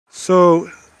So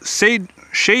shade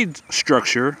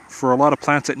structure for a lot of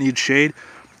plants that need shade.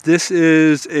 This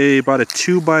is about a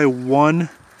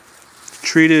 2x1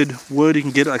 treated wood. You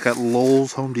can get it like at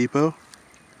Lowe's, Home Depot.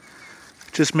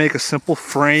 Just make a simple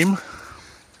frame.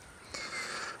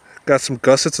 Got some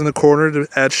gussets in the corner to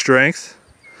add strength.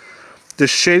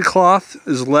 This shade cloth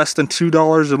is less than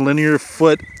 $2 a linear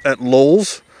foot at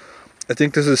Lowe's. I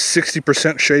think this is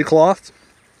 60% shade cloth.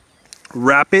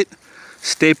 Wrap it,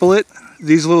 staple it.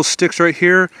 These little sticks right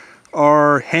here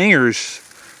are hangers.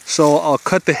 So I'll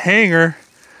cut the hanger,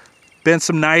 bend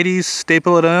some 90s,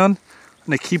 staple it on,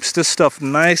 and it keeps this stuff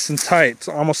nice and tight. It's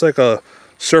almost like a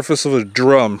surface of a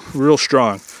drum, real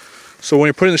strong. So when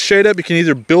you're putting the shade up, you can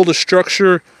either build a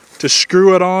structure to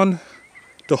screw it on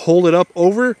to hold it up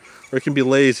over, or it can be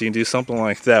lazy and do something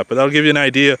like that. But that'll give you an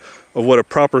idea of what a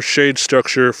proper shade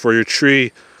structure for your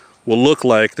tree will look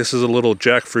like. This is a little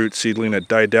jackfruit seedling that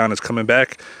died down. It's coming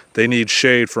back. They need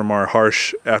shade from our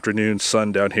harsh afternoon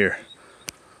sun down here.